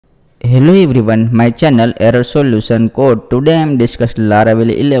Hello everyone, my channel Error Solution Code. Today I am discussing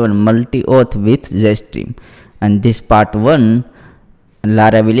Laravel 11 multi-auth with Jetstream, and this part 1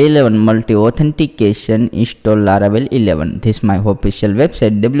 Laravel 11 multi-authentication. Install Laravel 11. This is my official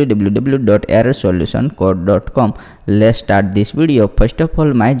website www.errorsolutioncode.com. Let's start this video. First of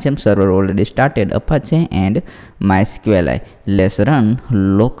all, my gem server already started Apache and MySQLi. Let's run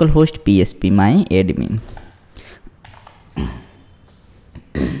localhost PSP my admin.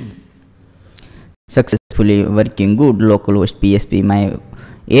 Successfully working good. Localhost PSP my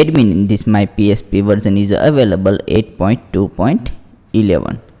admin. In this my PSP version is available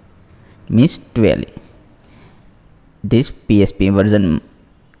 8.2.11 means 12. This PSP version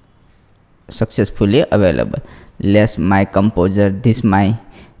successfully available. Let's my composer. This my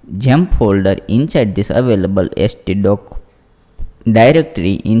gem folder. Inside this available htdoc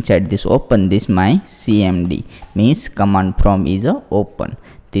directory. Inside this open this my cmd means command prompt is open.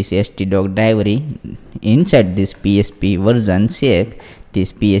 This htdoc directory inside this PSP version check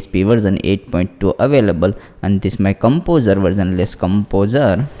this PSP version 8.2 available, and this my composer version. Let's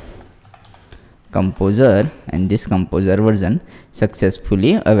composer and this composer version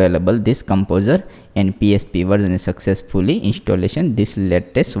successfully available. This composer and PSP version is successfully installation. This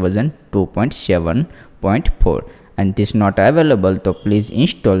latest version 2.7.4 and this not available, so please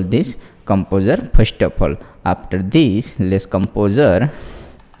install this composer first of all. After this, let's composer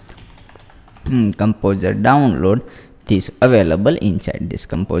download this available inside this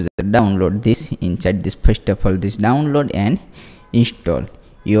composer. Download this inside this first of all. This download and install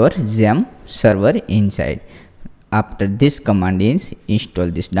your gem server inside. After this command is install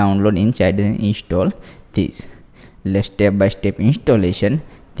this download inside and install this. Let's step by step installation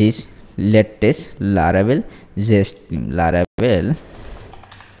this latest Laravel Jetstream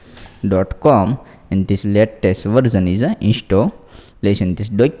laravel.com, and this latest version is a installation. This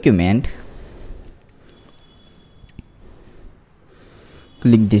document,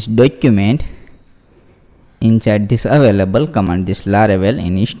 click this document. Inside this available command this Laravel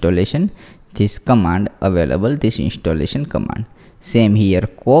in installation. This command available this installation command. Same here,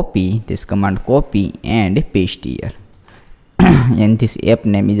 copy this command, copy and paste here. And this app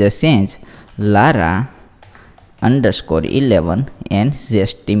name is a change Lara_11 and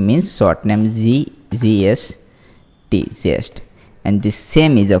Jetstream means short name GST Jest, and this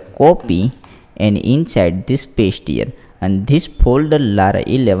same is a copy and inside this paste here. And this folder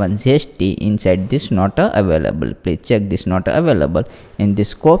Lara11 JST inside this not available. Please check this not available. In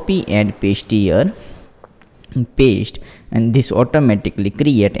this copy and paste here, paste, and this automatically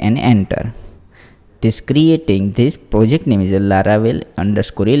create and enter. This creating this project name is a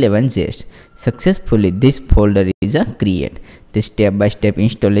Laravel_11 JST. Successfully this folder is a create. This step by step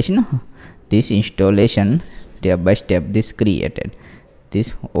installation. This installation step by step this created.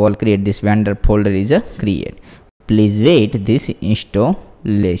 This all create. This vendor folder is a create. Please wait this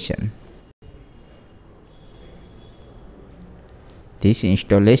installation. This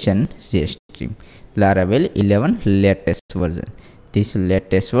installation Jetstream Laravel 11 latest version. This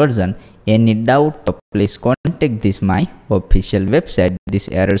latest version. Any doubt, please contact this my official website this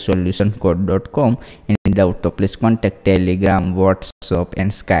errorsolutioncode.com. Any doubt, please contact Telegram, WhatsApp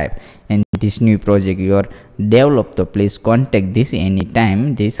and Skype. And this new project you are developed, please contact this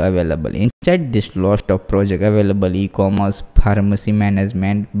anytime this available. Inside this lost of project available e-commerce, pharmacy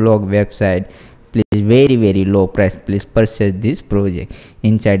management, blog, website. Please very low price, please purchase this project.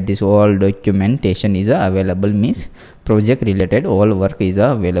 Inside this all documentation is available, means project related all work is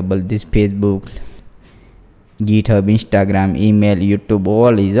available. This Facebook, GitHub, Instagram, email, YouTube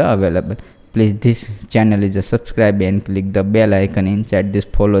all is available. Please this channel is subscribe and click the bell icon. Inside this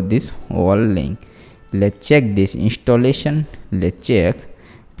follow this all link. Let's check this installation. Let's check.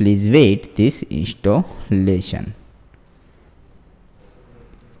 Please wait this installation.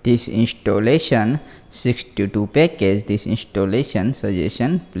 This installation 62 package. This installation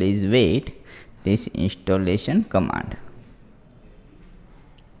suggestion. Please wait this installation command.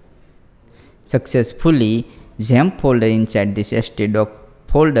 Successfully gem folder inside this htdoc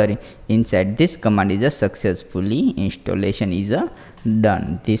folder inside this command is a successfully installation is a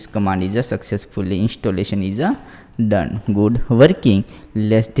done. This command is a successfully installation is a done. Good working.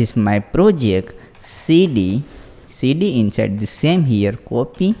 Let's this my project cd inside the same here,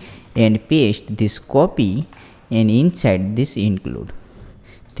 copy and paste this copy and inside this include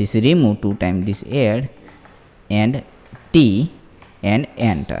this remove 2 times this add and t and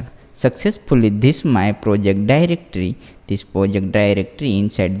enter. Successfully this my project directory. This project directory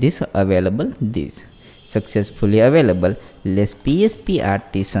inside this available this successfully available. Let's PSP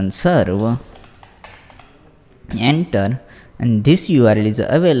artisan serve enter and this URL is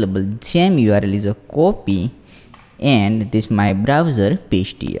available, same URL is a copy and this my browser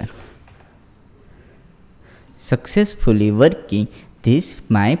paste here. Successfully working this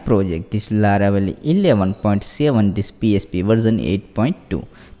my project, this Laravel 11.7, this PHP version 8.2,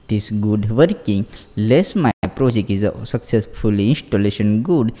 this good working. Less my project is a successfully installation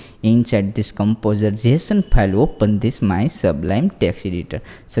good. Inside this composer JSON file, open this my Sublime text editor.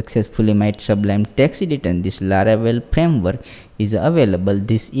 Successfully my Sublime text editor and this Laravel framework is available,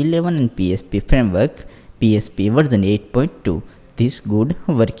 this 11 and PHP framework, PHP version 8.2. This good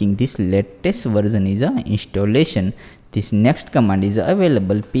working, this latest version is a installation. This next command is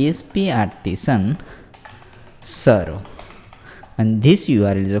available, PHP artisan serve, and this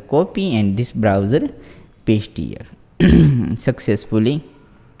URL is a copy and this browser paste here. Successfully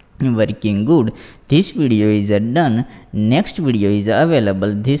working good. This video is done. Next video is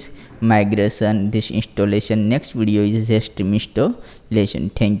available, this migration, this installation. Next video is Jetstream installation.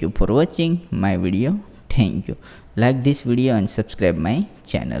 Thank you for watching my video. Thank you. Like this video and subscribe my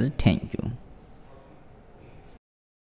channel. Thank you.